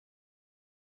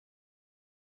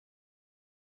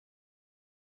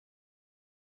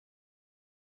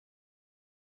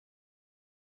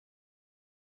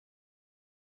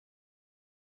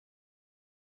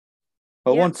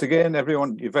Well, Yeah. once again,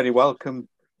 everyone, you're very welcome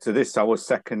to this, our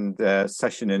second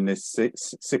session in this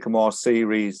Sycamore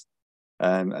series.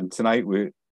 And tonight,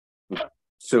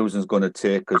 Susan's going to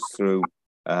take us through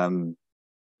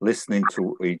listening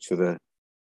to each other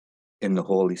in the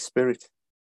Holy Spirit.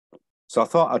 So I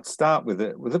thought I'd start with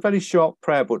a very short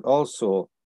prayer, but also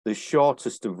the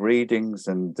shortest of readings.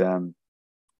 And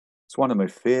it's one of my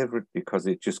favourite because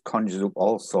it just conjures up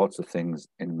all sorts of things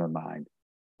in my mind.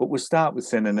 But we'll start with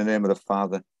saying in the name of the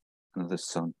Father, and of the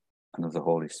Son, and of the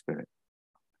Holy Spirit.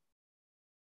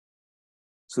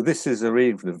 So this is a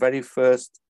reading from the very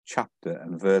first chapter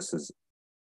and verses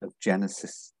of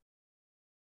Genesis.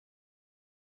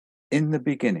 In the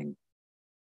beginning,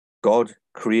 God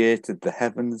created the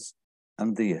heavens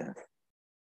and the earth.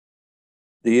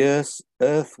 The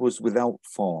earth was without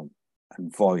form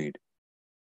and void,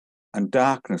 and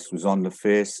darkness was on the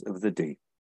face of the deep.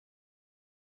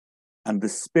 And the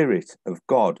Spirit of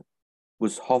God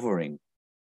was hovering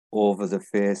over the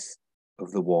face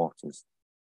of the waters.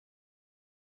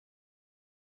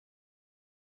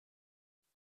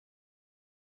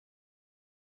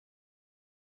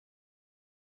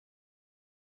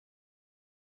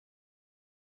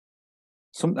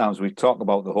 Sometimes we talk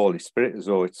about the Holy Spirit as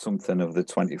though it's something of the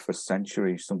 21st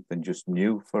century, something just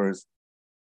new for us.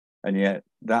 And yet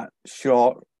that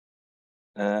short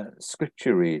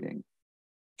scripture reading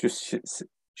just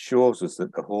shows us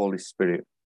that the Holy Spirit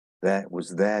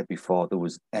was there before there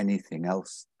was anything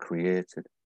else created.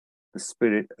 The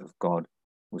Spirit of God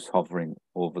was hovering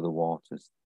over the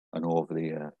waters and over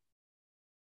the earth.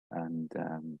 And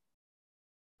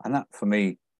that for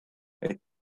me, it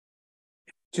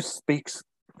just speaks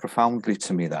profoundly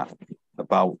to me that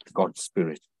about God's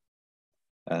Spirit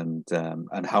and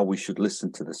how we should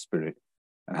listen to the Spirit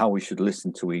and how we should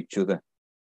listen to each other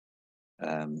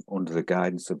under the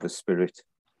guidance of the Spirit,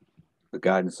 the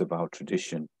guidance of our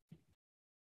tradition.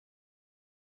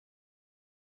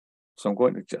 So I'm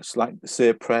going to just like to say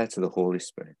a prayer to the Holy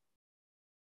Spirit.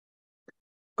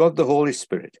 God, the Holy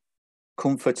Spirit,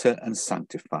 comforter and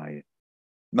sanctifier,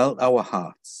 melt our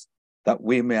hearts that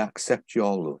we may accept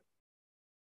your love.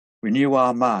 Renew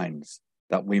our minds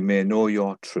that we may know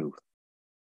your truth.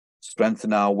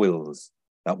 Strengthen our wills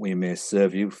that we may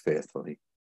serve you faithfully.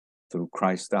 Through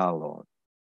Christ our Lord.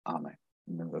 Amen.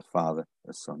 In the name of the Father,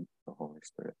 the Son, the Holy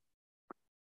Spirit.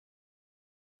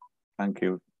 Thank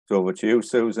you. It's over to you,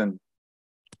 Susan.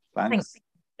 Thanks.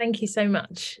 Thank you so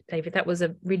much, David. That was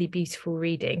a really beautiful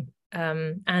reading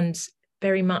and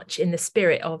very much in the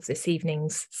spirit of this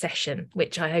evening's session,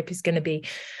 which I hope is going to be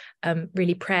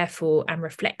really prayerful and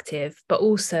reflective, but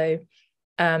also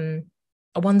a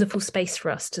wonderful space for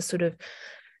us to sort of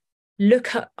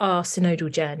look at our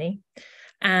synodal journey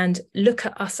and look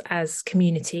at us as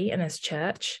community and as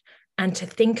church, and to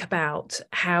think about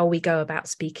how we go about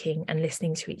speaking and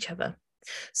listening to each other.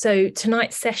 So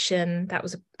tonight's session, that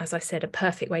was, as I said, a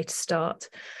perfect way to start.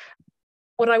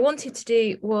 What I wanted to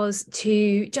do was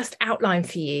to just outline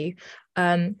for you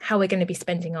how we're going to be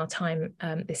spending our time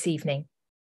this evening.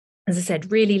 As I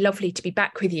said, really lovely to be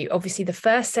back with you. Obviously, the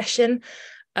first session,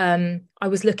 I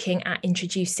was looking at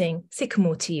introducing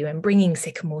Sycamore to you and bringing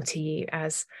Sycamore to you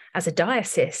as a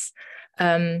diocese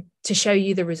to show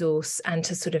you the resource and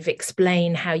to sort of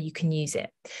explain how you can use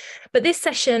it. But this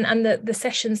session and the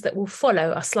sessions that will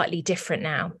follow are slightly different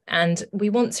now. And we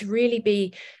want to really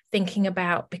be thinking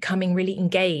about becoming really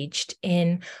engaged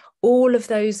in all of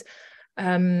those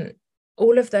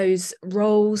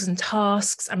roles and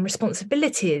tasks and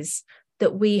responsibilities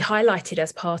that we highlighted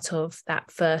as part of that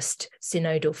first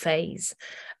synodal phase,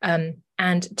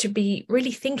 and to be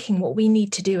really thinking what we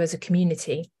need to do as a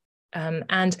community.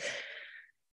 And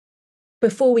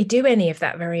before we do any of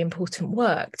that very important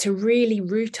work, to really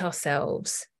root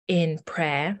ourselves in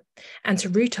prayer and to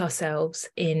root ourselves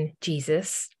in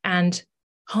Jesus and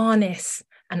harness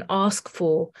and ask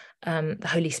for the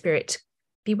Holy Spirit to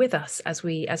be with us as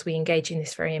we engage in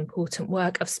this very important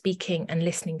work of speaking and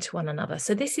listening to one another.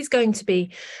 So this is going to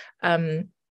be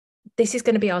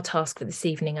our task for this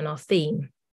evening and our theme.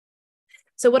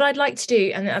 So what I'd like to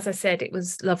do, and as I said, it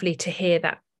was lovely to hear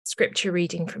that scripture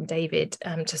reading from David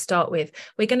to start with.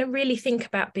 We're going to really think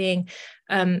about being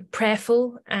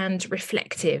prayerful and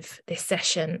reflective this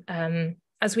session,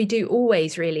 as we do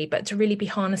always really, but to really be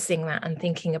harnessing that and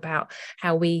thinking about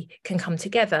how we can come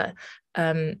together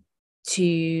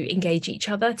to engage each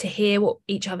other, to hear what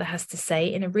each other has to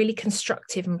say in a really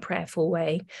constructive and prayerful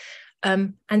way,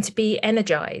 and to be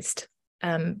energized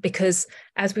because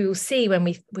as we will see when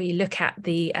we look at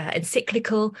the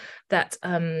encyclical that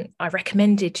I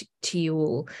recommended to you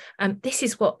all, this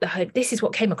is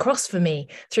what came across for me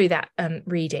through that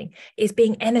reading, is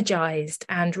being energized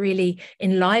and really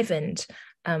enlivened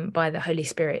by the Holy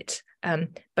Spirit,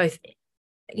 both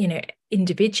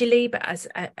individually, but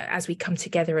as we come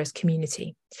together as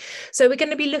community. So we're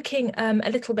going to be looking a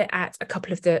little bit at a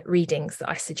couple of the readings that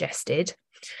I suggested.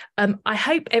 I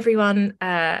hope everyone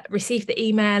received the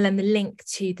email and the link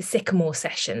to the Sycamore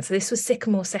Session. So this was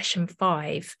Sycamore Session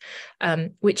 5,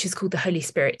 which is called The Holy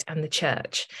Spirit and the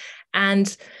Church.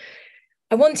 And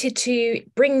I wanted to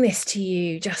bring this to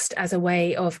you just as a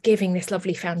way of giving this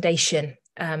lovely foundation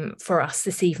for us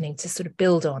this evening to sort of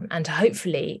build on and to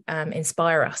hopefully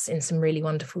inspire us in some really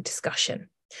wonderful discussion.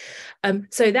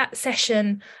 So that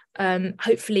session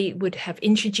hopefully would have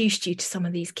introduced you to some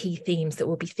of these key themes that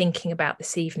we'll be thinking about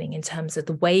this evening in terms of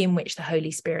the way in which the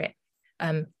Holy Spirit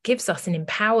gives us and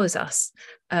empowers us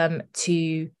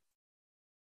to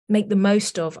make the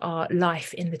most of our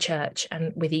life in the church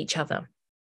and with each other.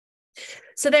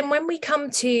 So then when we come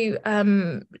to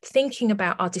thinking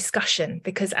about our discussion,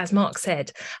 because as Mark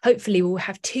said, hopefully we'll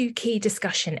have two key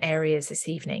discussion areas this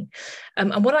evening.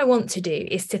 And what I want to do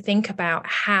is to think about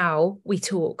how we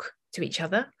talk to each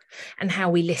other and how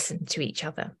we listen to each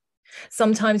other.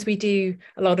 Sometimes we do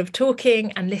a lot of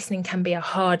talking and listening can be a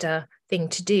harder thing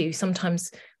to do.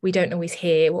 Sometimes we don't always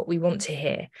hear what we want to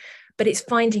hear. But it's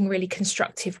finding really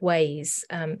constructive ways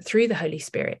through the Holy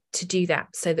Spirit to do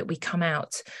that so that we come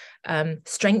out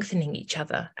strengthening each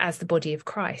other as the body of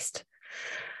Christ.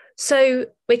 So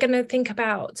we're going to think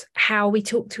about how we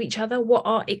talk to each other, what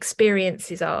our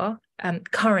experiences are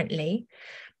currently,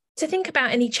 to think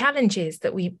about any challenges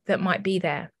that might be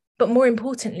there. But more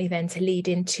importantly, then to lead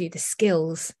into the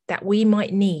skills that we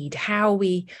might need, how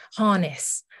we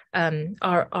harness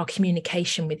our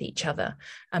communication with each other,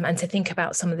 and to think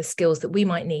about some of the skills that we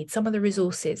might need, some of the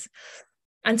resources,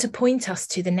 and to point us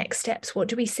to the next steps. What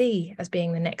do we see as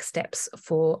being the next steps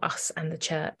for us and the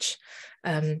church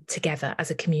together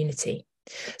as a community?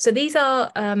 So these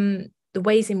are the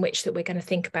ways in which that we're going to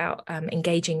think about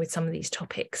engaging with some of these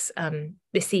topics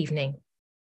this evening.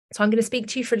 So I'm going to speak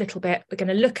to you for a little bit. We're going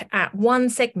to look at one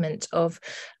segment of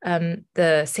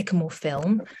the Sycamore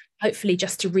film, hopefully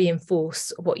just to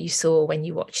reinforce what you saw when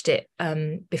you watched it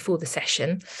before the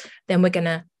session. Then we're going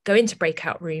to go into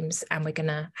breakout rooms and we're going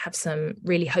to have some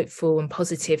really hopeful and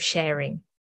positive sharing.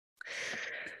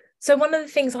 So one of the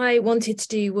things I wanted to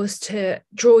do was to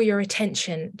draw your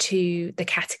attention to the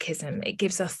Catechism. It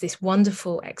gives us this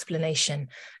wonderful explanation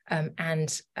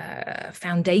and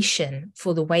foundation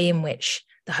for the way in which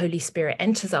the Holy Spirit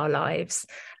enters our lives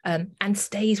and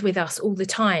stays with us all the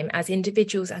time as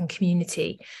individuals and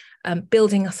community,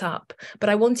 building us up. But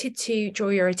I wanted to draw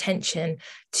your attention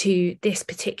to this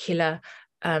particular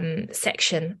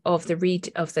section of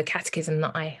the Catechism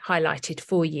that I highlighted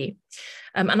for you.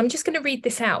 And I'm just going to read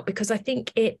this out because I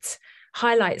think it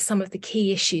highlights some of the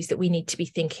key issues that we need to be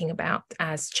thinking about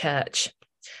as church.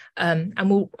 And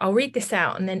I'll read this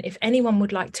out, and then if anyone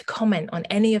would like to comment on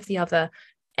any of the other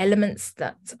elements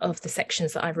of the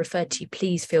sections that I've referred to,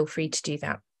 please feel free to do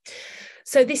that.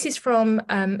 So this is from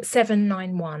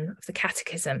 791 of the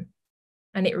Catechism,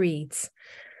 and it reads,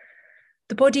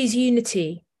 "The body's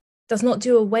unity does not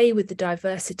do away with the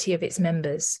diversity of its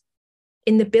members.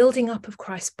 In the building up of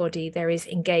Christ's body, there is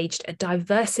engaged a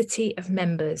diversity of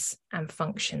members and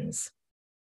functions.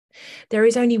 There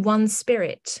is only one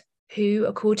Spirit who,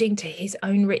 according to his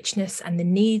own richness and the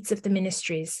needs of the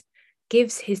ministries,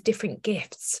 gives his different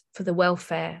gifts for the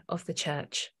welfare of the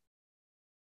church.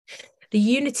 The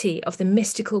unity of the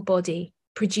mystical body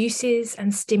produces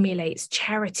and stimulates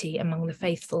charity among the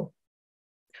faithful.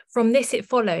 From this it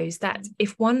follows that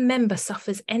if one member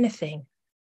suffers anything,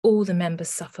 all the members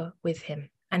suffer with him.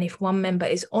 And if one member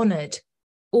is honoured,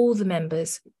 all the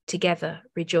members together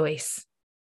rejoice.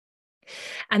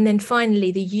 And then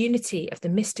finally, the unity of the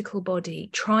mystical body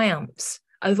triumphs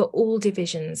over all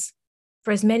divisions.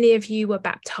 For as many of you were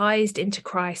baptized into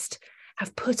Christ,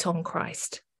 have put on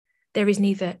Christ. There is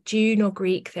neither Jew nor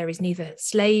Greek, there is neither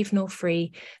slave nor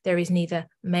free, there is neither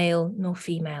male nor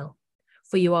female,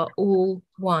 for you are all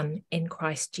one in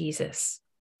Christ Jesus."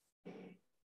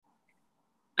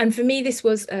 And for me, this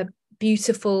was a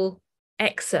beautiful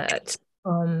excerpt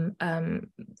from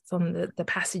the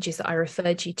passages that I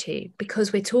referred you to,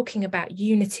 because we're talking about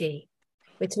unity.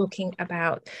 We're talking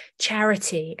about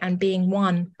charity and being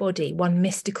one body, one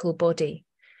mystical body,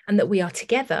 and that we are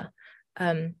together,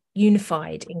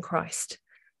 unified in Christ.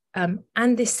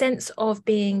 And this sense of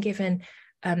being given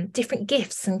different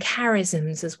gifts and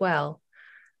charisms as well.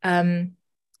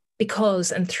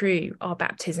 because and through our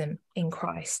baptism in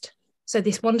Christ. So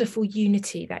this wonderful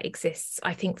unity that exists,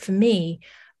 I think for me,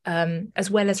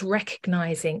 as well as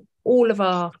recognizing all of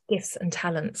our gifts and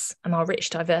talents and our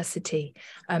rich diversity,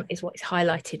 is what is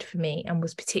highlighted for me and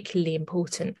was particularly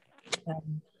important.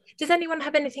 Does anyone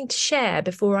have anything to share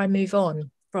before I move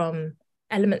on from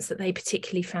elements that they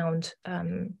particularly found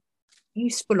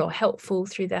useful or helpful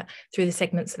through the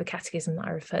segments of the catechism that I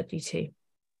referred you to?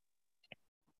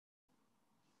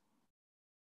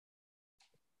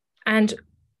 And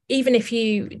even if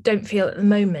you don't feel at the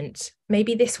moment,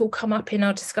 maybe this will come up in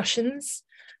our discussions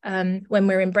when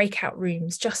we're in breakout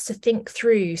rooms, just to think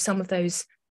through some of those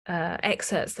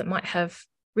excerpts that might have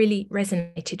really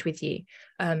resonated with you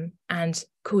and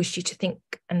caused you to think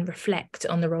and reflect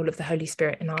on the role of the Holy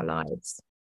Spirit in our lives.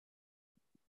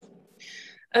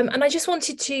 And I just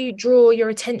wanted to draw your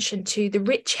attention to the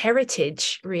rich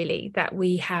heritage, really, that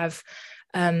we have,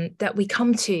 that we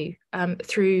come to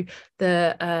through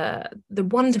the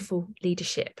wonderful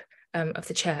leadership of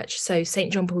the Church. So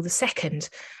St. John Paul II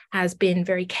has been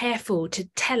very careful to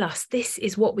tell us this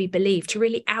is what we believe, to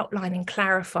really outline and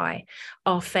clarify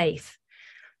our faith.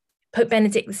 Pope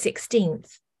Benedict XVI,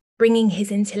 bringing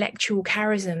his intellectual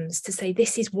charisms to say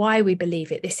this is why we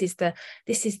believe it. This is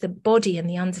the body and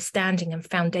the understanding and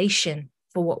foundation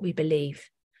for what we believe.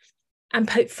 And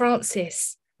Pope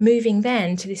Francis moving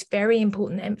then to this very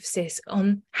important emphasis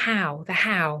on how.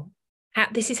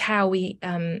 This is how we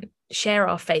share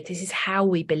our faith. This is how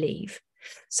we believe.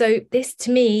 So this,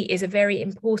 to me, is a very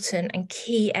important and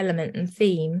key element and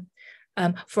theme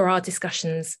for our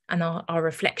discussions and our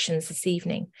reflections this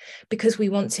evening, because we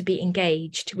want to be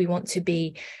engaged. We want to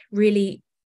be really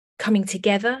coming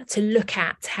together to look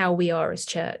at how we are as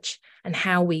church and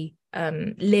how we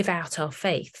live out our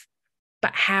faith,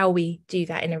 but how we do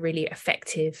that in a really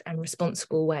effective and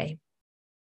responsible way.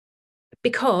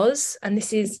 Because, and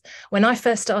this is when I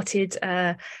first started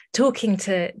talking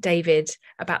to David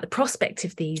about the prospect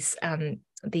of these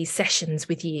sessions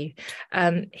with you,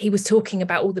 he was talking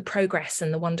about all the progress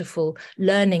and the wonderful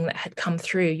learning that had come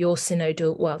through the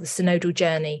synodal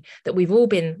journey that we've all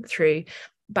been through,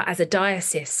 but as a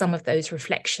diocese, some of those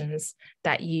reflections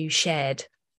that you shared.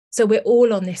 So we're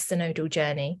all on this synodal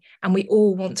journey, and we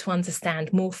all want to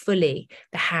understand more fully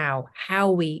the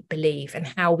how we believe and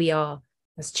how we are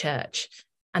as church.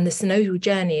 And the synodal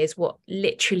journey is what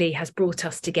literally has brought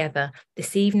us together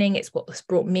this evening. It's what has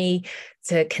brought me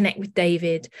to connect with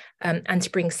David and to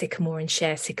bring Sycamore and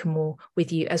share Sycamore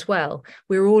with you as well.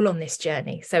 We're all on this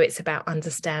journey, so it's about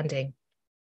understanding.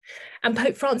 And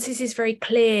Pope Francis is very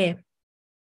clear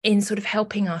in sort of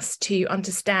helping us to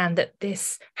understand that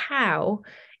this how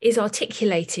is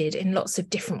articulated in lots of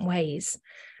different ways,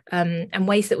 and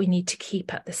ways that we need to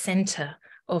keep at the centre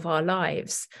of our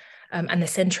lives. And the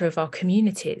centre of our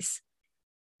communities,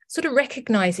 sort of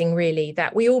recognising really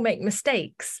that we all make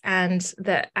mistakes, and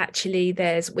that actually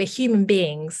we're human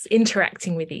beings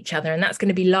interacting with each other, and that's going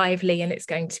to be lively and it's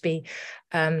going to be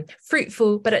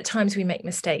fruitful, but at times we make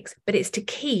mistakes. But it's to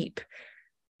keep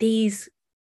these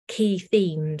key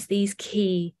themes, these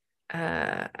key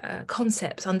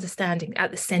concepts, understanding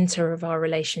at the centre of our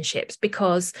relationships,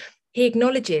 because he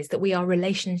acknowledges that we are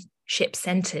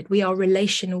relationship-centred, we are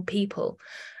relational people.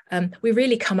 We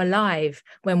really come alive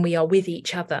when we are with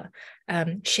each other,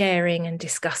 sharing and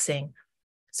discussing.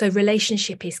 So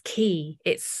relationship is key.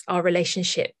 It's our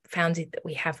relationship founded that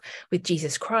we have with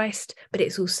Jesus Christ, but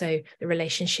it's also the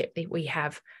relationship that we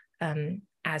have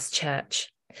as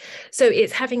church. So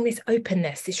it's having this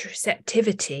openness, this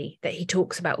receptivity that he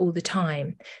talks about all the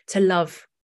time, to love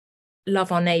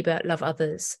our neighbour, love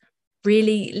others,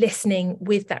 really listening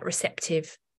with that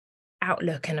receptive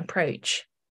outlook and approach.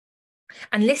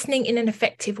 And listening in an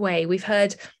effective way. We've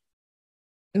heard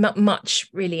much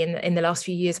really in the last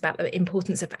few years about the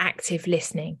importance of active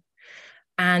listening.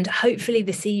 And hopefully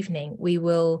this evening we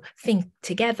will think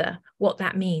together what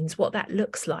that means, what that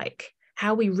looks like,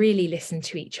 how we really listen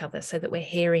to each other so that we're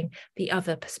hearing the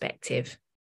other perspective.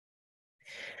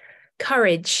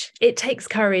 Courage. It takes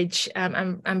courage,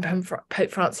 and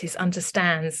Pope Francis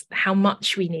understands how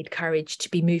much we need courage to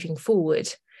be moving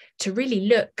forward, to really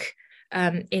look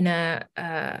in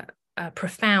a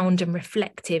profound and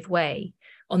reflective way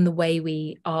on the way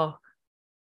we are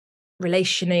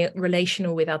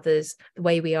relational with others, the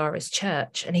way we are as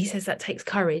church. And he says that takes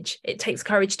courage. It takes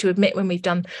courage to admit when we've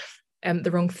done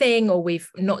the wrong thing, or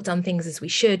we've not done things as we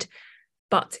should,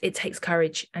 but it takes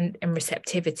courage and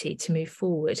receptivity to move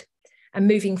forward. And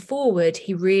moving forward,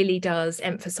 he really does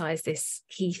emphasize this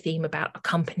key theme about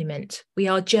accompaniment. We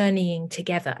are journeying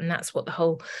together, and that's what the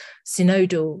whole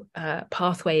synodal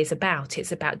pathway is about.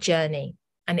 It's about journey.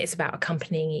 and it's about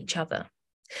accompanying each other.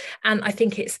 And I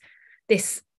think it's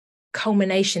this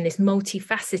culmination, this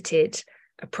multifaceted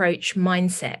approach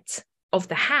mindset of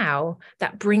the how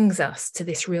that brings us to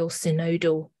this real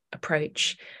synodal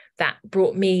approach that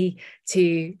brought me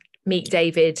to meet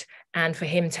David and for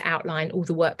him to outline all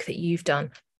the work that you've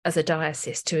done as a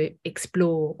diocese to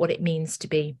explore what it means to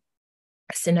be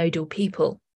a synodal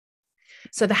people.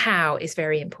 So the how is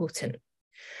very important.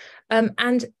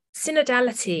 And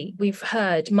synodality, we've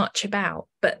heard much about,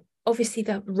 but obviously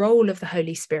the role of the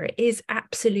Holy Spirit is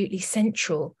absolutely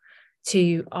central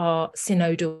to our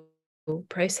synodal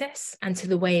process and to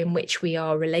the way in which we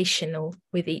are relational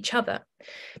with each other,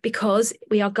 because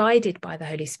we are guided by the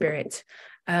Holy Spirit.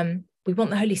 We want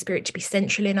the Holy Spirit to be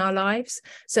central in our lives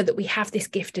so that we have this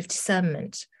gift of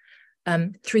discernment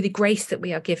through the grace that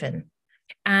we are given.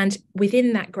 And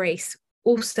within that grace,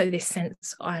 also this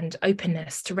sense and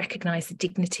openness to recognize the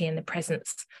dignity and the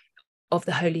presence of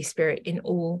the Holy Spirit in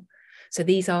all. So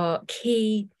these are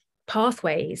key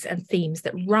pathways and themes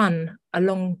that run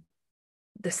along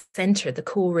the center, the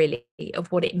core really,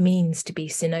 of what it means to be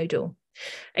synodal.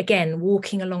 Again,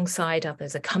 walking alongside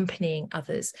others, accompanying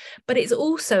others. But it's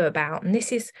also about, and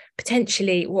this is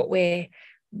potentially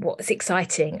what's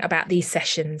exciting about these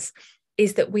sessions,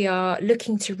 is that we are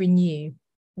looking to renew.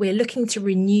 We're looking to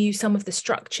renew some of the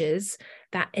structures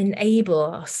that enable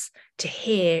us to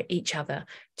hear each other,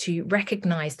 to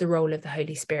recognize the role of the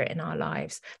Holy Spirit in our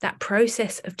lives, that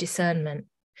process of discernment.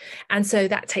 And so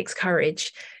that takes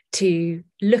courage to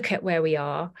look at where we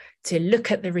are, to look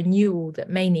at the renewal that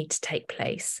may need to take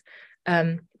place,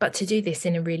 but to do this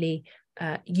in a really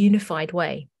unified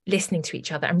way, listening to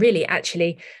each other. And really,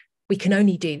 actually, we can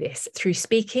only do this through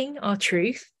speaking our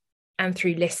truth and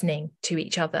through listening to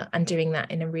each other, and doing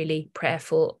that in a really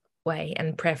prayerful way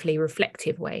and prayerfully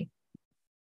reflective way.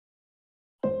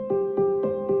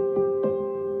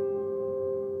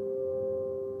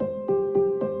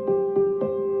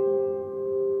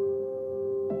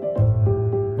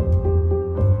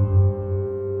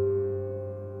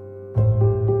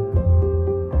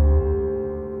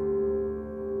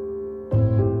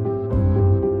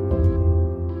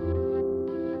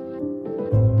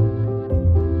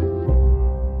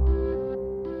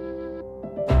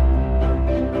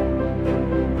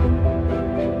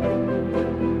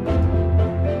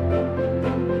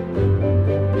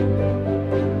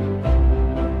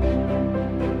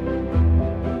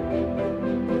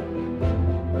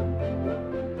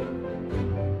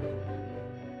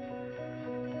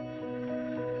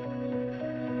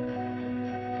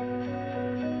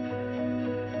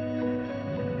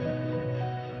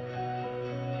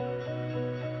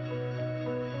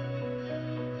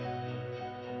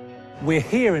 We're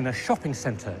here in a shopping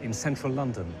centre in central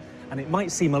London, and it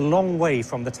might seem a long way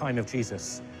from the time of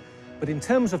Jesus. But in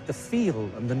terms of the feel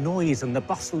and the noise and the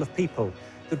bustle of people,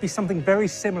 there'd be something very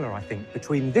similar, I think,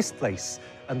 between this place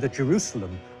and the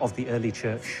Jerusalem of the early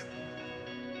church.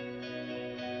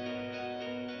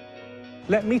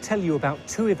 Let me tell you about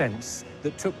two events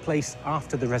that took place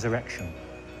after the resurrection.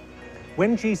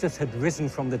 When Jesus had risen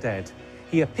from the dead,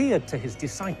 he appeared to his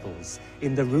disciples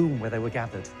in the room where they were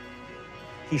gathered.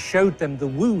 He showed them the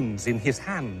wounds in his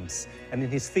hands and in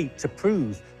his feet to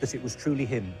prove that it was truly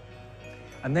him.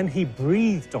 And then he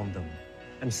breathed on them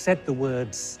and said the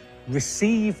words,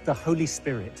 "Receive the Holy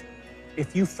Spirit.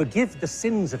 If you forgive the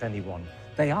sins of anyone,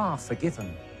 they are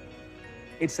forgiven."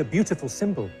 It's a beautiful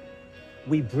symbol.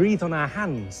 We breathe on our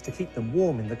hands to keep them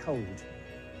warm in the cold.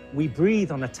 We breathe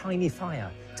on a tiny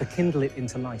fire to kindle it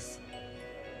into life.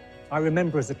 I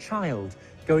remember as a child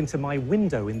going to my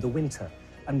window in the winter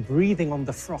and breathing on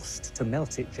the frost to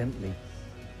melt it gently.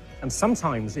 And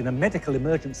sometimes in a medical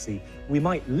emergency, we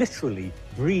might literally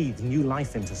breathe new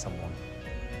life into someone.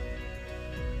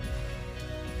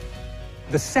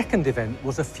 The second event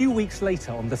was a few weeks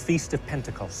later on the Feast of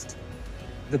Pentecost.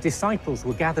 The disciples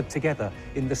were gathered together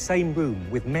in the same room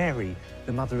with Mary,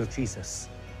 the mother of Jesus.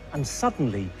 And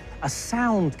suddenly, a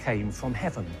sound came from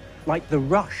heaven, like the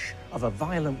rush of a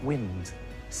violent wind.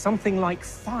 Something like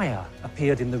fire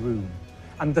appeared in the room,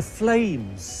 and the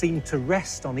flames seemed to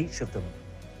rest on each of them.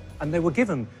 And they were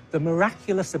given the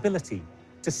miraculous ability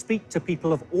to speak to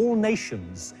people of all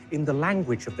nations in the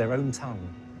language of their own tongue.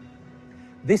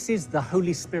 This is the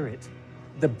Holy Spirit,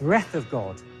 the breath of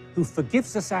God, who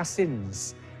forgives us our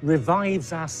sins,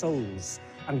 revives our souls,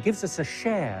 and gives us a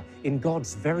share in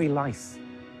God's very life.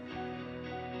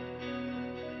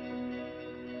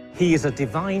 He is a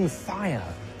divine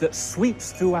fire that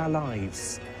sweeps through our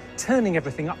lives, turning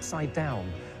everything upside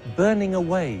down, burning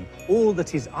away all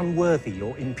that is unworthy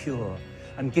or impure,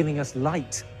 and giving us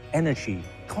light, energy,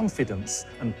 confidence,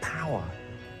 and power.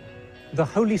 The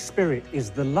Holy Spirit is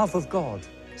the love of God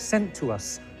sent to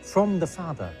us from the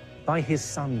Father by his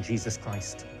Son, Jesus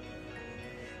Christ.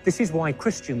 This is why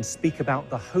Christians speak about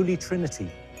the Holy Trinity,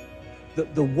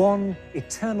 that the one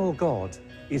eternal God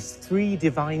is three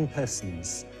divine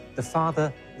persons, the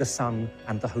Father, the Son,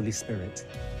 and the Holy Spirit.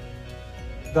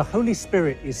 The Holy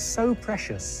Spirit is so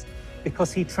precious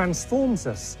because he transforms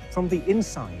us from the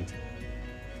inside.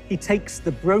 He takes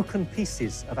the broken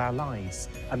pieces of our lives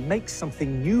and makes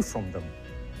something new from them.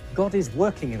 God is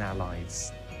working in our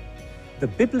lives. The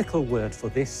biblical word for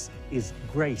this is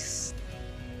grace.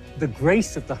 The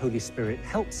grace of the Holy Spirit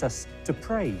helps us to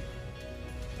pray.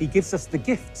 He gives us the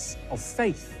gifts of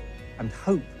faith and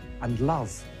hope and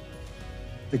love,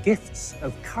 the gifts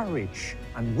of courage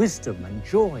and wisdom and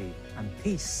joy and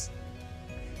peace.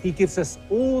 He gives us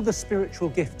all the spiritual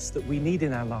gifts that we need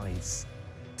in our lives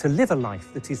to live a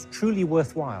life that is truly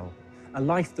worthwhile, a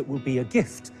life that will be a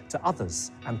gift to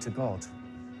others and to God.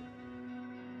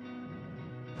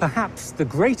 Perhaps the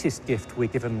greatest gift we're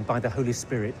given by the Holy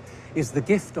Spirit is the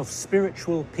gift of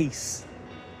spiritual peace,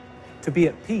 to be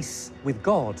at peace with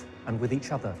God and with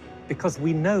each other, because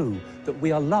we know that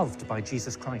we are loved by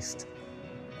Jesus Christ.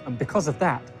 And because of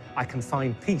that, I can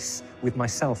find peace with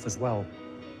myself as well.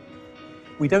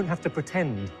 We don't have to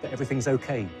pretend that everything's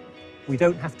okay. We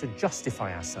don't have to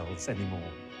justify ourselves anymore.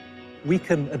 We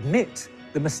can admit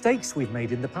the mistakes we've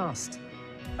made in the past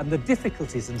and the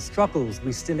difficulties and struggles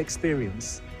we still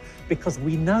experience, because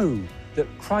we know that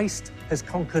Christ has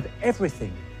conquered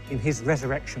everything in his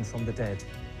resurrection from the dead,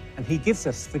 and he gives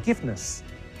us forgiveness,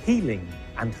 healing,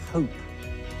 and hope.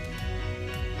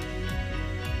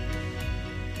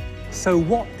 So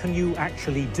what can you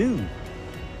actually do?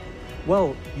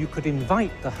 Well, you could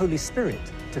invite the Holy Spirit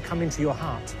to come into your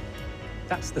heart.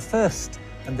 That's the first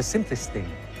and the simplest thing.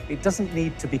 It doesn't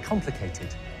need to be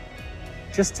complicated.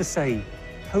 Just to say,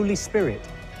 Holy Spirit,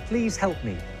 please help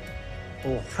me,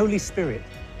 or Holy Spirit,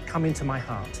 come into my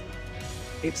heart.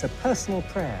 It's a personal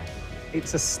prayer.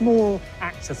 It's a small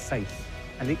act of faith,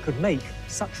 and it could make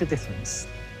such a difference.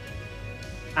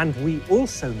 And we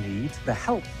also need the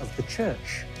help of the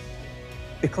church,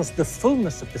 because the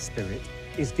fullness of the Spirit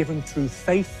is given through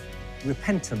faith,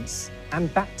 repentance,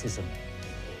 and baptism.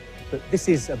 But this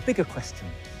is a bigger question,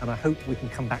 and I hope we can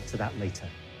come back to that later.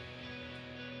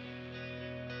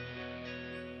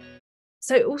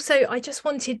 So also, I just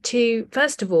wanted to,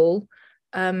 first of all,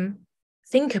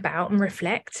 think about and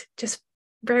reflect just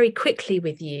very quickly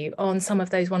with you on some of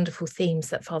those wonderful themes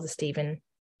that Father Stephen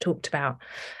talked about.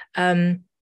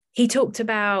 He talked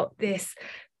about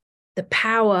the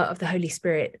power of the Holy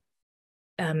Spirit,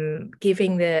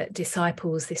 giving the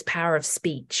disciples this power of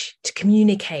speech to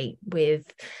communicate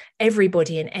with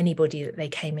everybody and anybody that they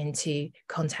came into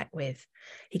contact with.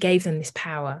 He gave them this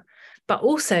power. But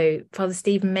also, Father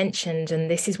Stephen mentioned, and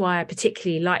this is why I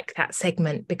particularly like that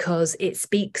segment, because it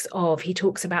speaks of, he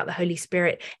talks about the Holy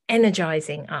Spirit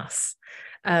energizing us.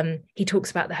 He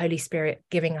talks about the Holy Spirit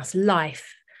giving us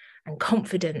life and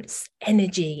confidence,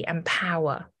 energy and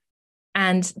power.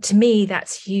 And to me,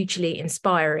 that's hugely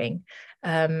inspiring,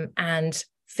 and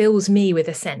fills me with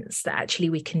a sense that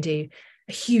actually we can do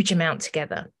a huge amount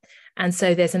together. And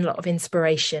so there's a lot of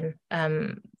inspiration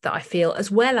that I feel, as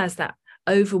well as that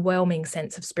overwhelming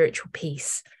sense of spiritual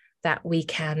peace that we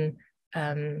can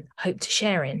hope to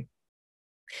share in.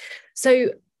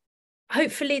 So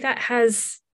hopefully that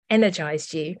has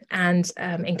energized you and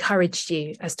encouraged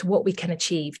you as to what we can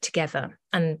achieve together,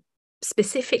 and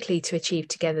specifically to achieve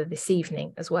together this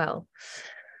evening as well.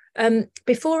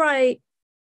 Before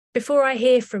I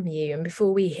hear from you, and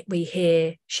before we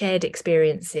hear shared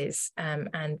experiences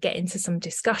and get into some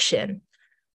discussion,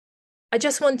 I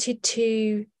just wanted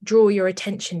to draw your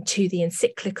attention to the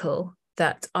encyclical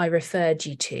that I referred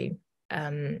you to.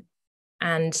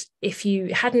 And if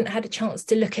you hadn't had a chance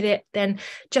to look at it, then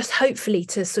just hopefully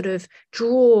to sort of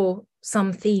draw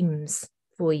some themes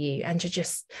for you, and to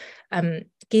just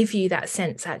give you that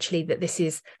sense actually that this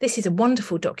is a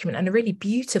wonderful document, and a really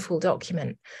beautiful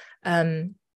document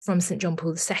from St. John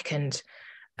Paul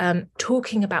II,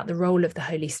 talking about the role of the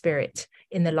Holy Spirit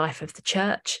in the life of the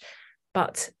church,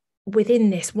 but within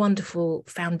this wonderful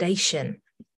foundation.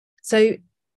 So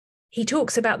he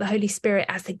talks about the Holy Spirit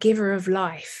as the giver of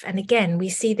life. And again, we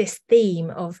see this theme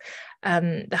of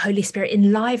the Holy Spirit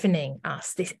enlivening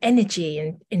us, this energy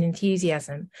and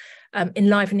enthusiasm,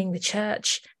 enlivening the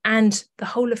church and the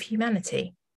whole of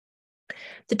humanity.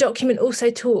 The document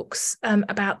also talks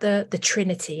about the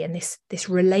Trinity and this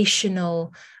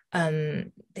relational,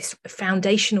 this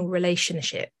foundational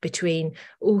relationship between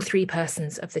all three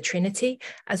persons of the Trinity,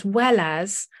 as well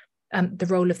as the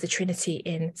role of the Trinity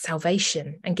in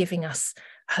salvation and giving us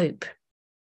hope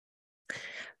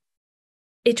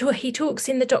he talks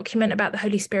in the document about the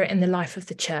Holy Spirit and the life of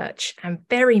the church, and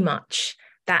very much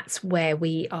that's where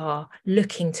we are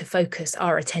looking to focus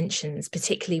our attentions,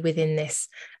 particularly within this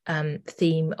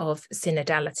theme of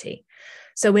synodality.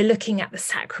 So we're looking at the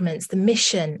sacraments, the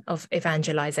mission of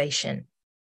evangelization.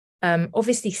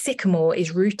 Obviously, Sycamore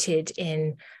is rooted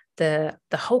in the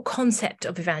whole concept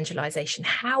of evangelization,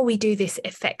 how we do this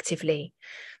effectively,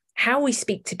 how we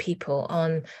speak to people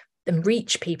and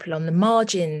reach people on the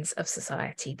margins of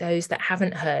society, those that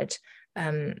haven't heard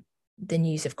the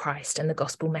news of Christ and the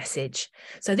gospel message.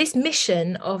 So this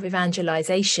mission of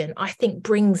evangelization, I think,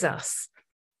 brings us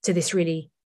to this really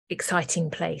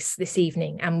exciting place this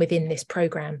evening and within this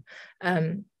program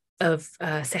of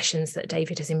sessions that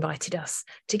David has invited us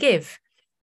to give.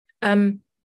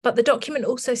 But the document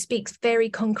also speaks very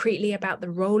concretely about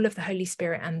the role of the Holy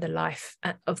Spirit and the life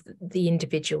of the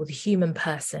individual, the human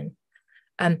person,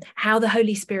 how the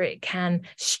Holy Spirit can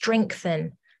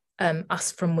strengthen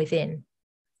us from within,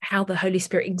 how the Holy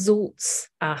Spirit exalts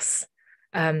us,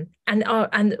 and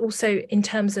also in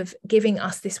terms of giving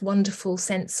us this wonderful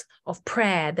sense of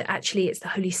prayer, that actually it's the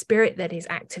Holy Spirit that is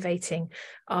activating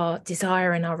our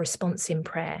desire and our response in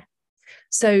prayer.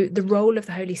 So the role of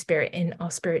the Holy Spirit in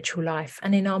our spiritual life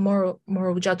and in our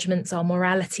moral judgments, our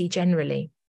morality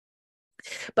generally.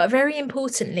 But very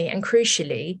importantly and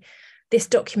crucially, this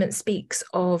document speaks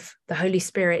of the Holy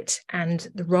Spirit and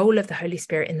the role of the Holy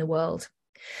Spirit in the world.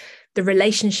 The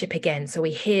relationship again, so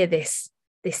we hear this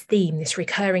theme, this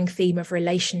recurring theme of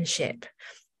relationship,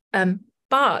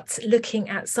 but looking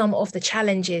at some of the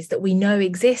challenges that we know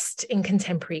exist in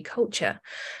contemporary culture.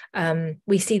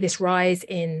 We see this rise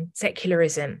in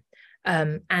secularism,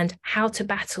 and how to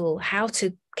battle, how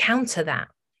to counter that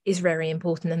is very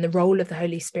important, and the role of the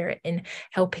Holy Spirit in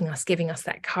helping us, giving us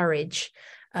that courage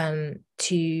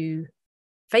to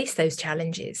face those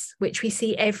challenges, which we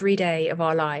see every day of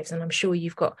our lives. And I'm sure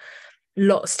you've got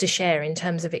lots to share in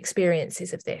terms of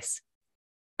experiences of this.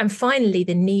 And finally,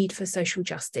 the need for social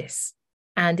justice.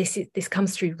 And this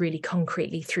comes through really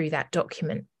concretely through that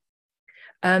document.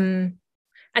 And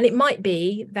it might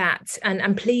be that,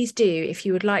 and please do, if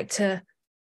you would like to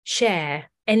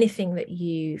share anything that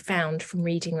you found from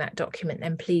reading that document,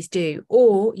 then please do.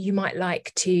 Or you might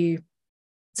like to,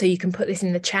 so you can put this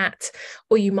in the chat,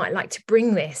 or you might like to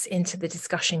bring this into the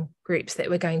discussion groups that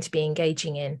we're going to be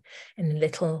engaging in a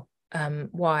little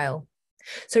while.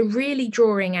 So really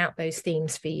drawing out those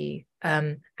themes for you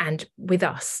and with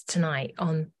us tonight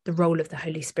on the role of the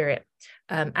Holy Spirit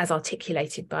as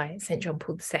articulated by St. John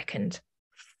Paul II.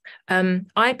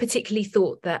 I particularly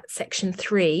thought that section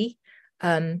 3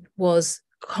 was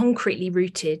concretely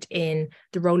rooted in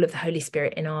the role of the Holy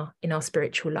Spirit in our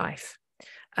spiritual life,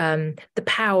 the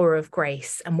power of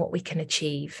grace and what we can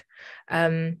achieve.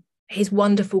 His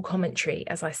wonderful commentary,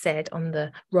 as I said, on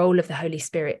the role of the Holy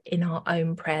Spirit in our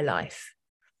own prayer life.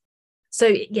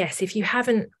 So yes, if you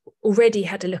haven't already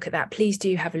had a look at that, please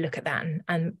do have a look at that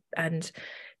and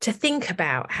to think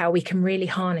about how we can really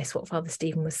harness what Father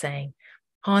Stephen was saying,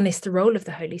 harness the role of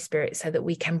the Holy Spirit so that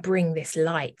we can bring this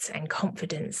light and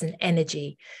confidence and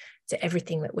energy to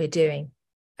everything that we're doing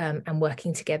and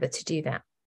working together to do that.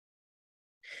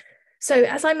 So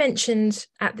as I mentioned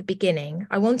at the beginning,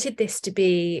 I wanted this to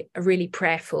be a really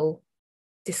prayerful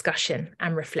discussion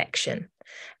and reflection.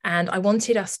 And I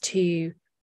wanted us to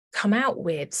come out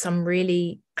with some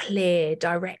really clear,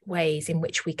 direct ways in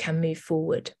which we can move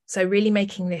forward. So really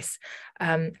making this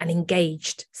an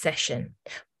engaged session,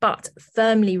 but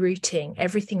firmly rooting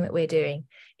everything that we're doing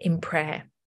in prayer.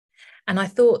 And I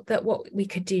thought that what we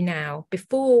could do now,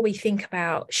 before we think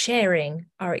about sharing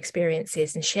our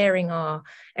experiences and sharing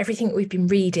everything that we've been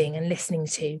reading and listening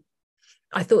to,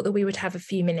 I thought that we would have a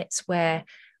few minutes where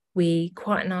we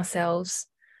quieten ourselves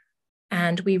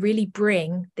and we really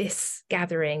bring this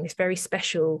gathering, this very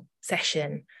special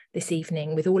session this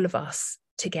evening with all of us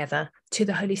together to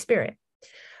the Holy Spirit.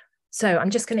 So I'm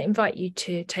just going to invite you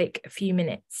to take a few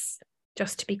minutes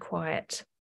just to be quiet,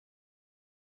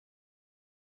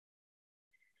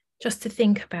 just to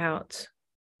think about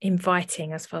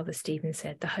inviting, as Father Stephen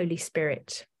said, the Holy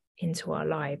Spirit into our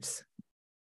lives.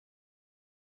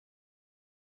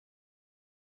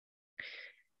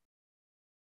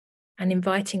 And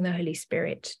inviting the Holy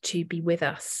Spirit to be with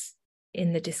us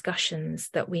in the discussions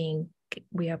that we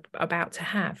are about to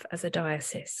have as a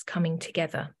diocese coming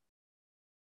together.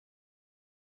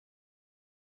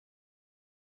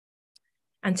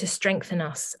 And to strengthen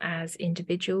us as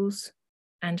individuals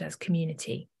and as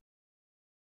community.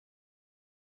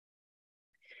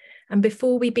 And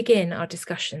before we begin our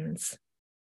discussions,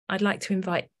 I'd like to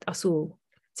invite us all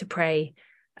to pray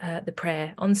the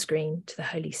prayer on screen to the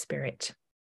Holy Spirit.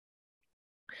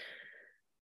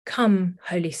 Come,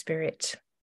 Holy Spirit,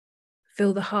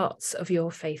 fill the hearts of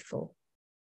your faithful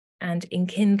and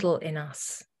enkindle in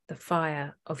us the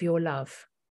fire of your love.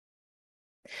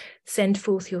 Send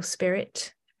forth your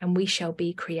Spirit, and we shall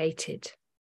be created,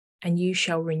 and you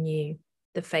shall renew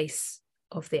the face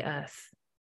of the earth.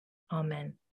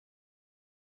 Amen.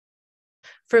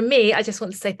 From me, I just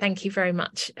want to say thank you very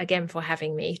much again for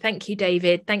having me. Thank you,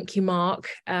 David. Thank you, Mark.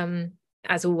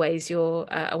 As always, you're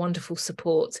a wonderful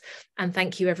support. And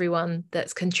thank you, everyone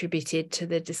that's contributed to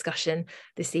the discussion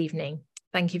this evening.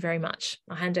 Thank you very much.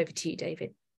 I'll hand over to you,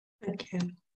 David. Thank you.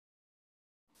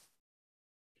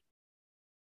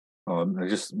 Oh,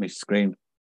 just my screen.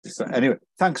 Anyway,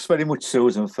 thanks very much,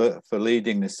 Susan, for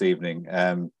leading this evening.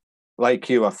 Like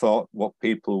you, I thought what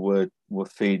people were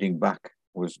feeding back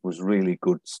was really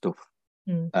good stuff.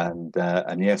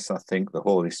 And yes, I think the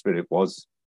Holy Spirit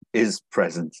is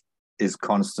present, is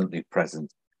constantly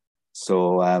present.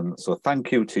 So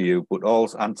thank you to you, but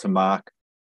also and to Mark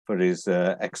for his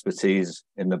expertise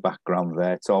in the background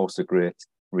there. It's also great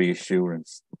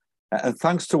reassurance. And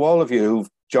thanks to all of you who've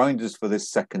joined us for this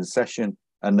second session,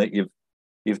 and that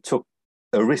you've took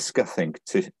a risk, I think,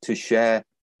 to share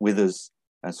with us.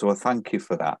 And so I thank you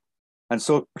for that. And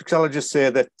so shall I just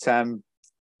say that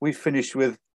we finish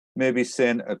with maybe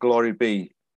saying a glory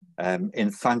be in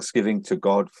thanksgiving to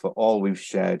God for all we've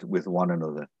shared with one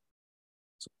another.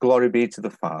 So glory be to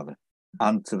the Father,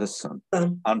 and to the Son,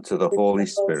 and to the Holy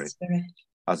Spirit,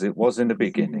 as it was in the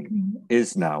beginning,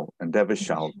 is now, and ever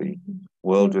shall be,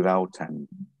 world without end.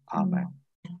 Amen.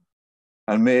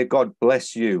 And may God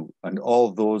bless you and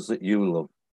all those that you love,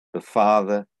 the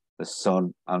Father, the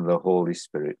Son, and the Holy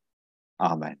Spirit.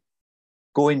 Amen.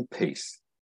 Go in peace.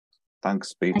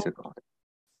 Thanks be to God.